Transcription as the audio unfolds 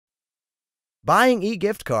Buying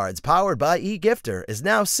e-gift cards powered by eGifter is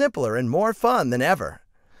now simpler and more fun than ever.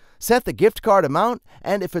 Set the gift card amount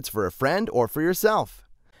and if it's for a friend or for yourself.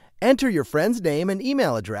 Enter your friend's name and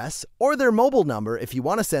email address or their mobile number if you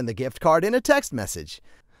want to send the gift card in a text message.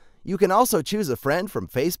 You can also choose a friend from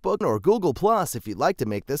Facebook or Google Plus if you'd like to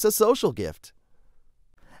make this a social gift.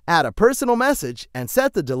 Add a personal message and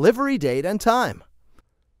set the delivery date and time.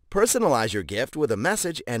 Personalize your gift with a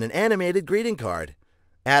message and an animated greeting card.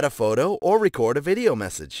 Add a photo or record a video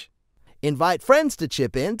message. Invite friends to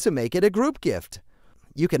chip in to make it a group gift.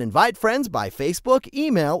 You can invite friends by Facebook,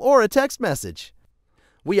 email, or a text message.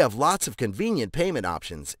 We have lots of convenient payment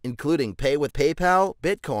options, including Pay with PayPal,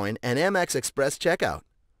 Bitcoin, and Amex Express checkout.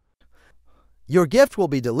 Your gift will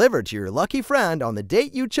be delivered to your lucky friend on the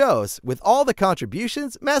date you chose with all the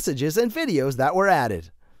contributions, messages, and videos that were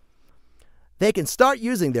added. They can start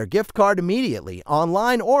using their gift card immediately,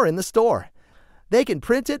 online or in the store. They can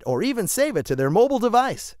print it or even save it to their mobile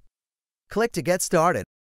device. Click to get started.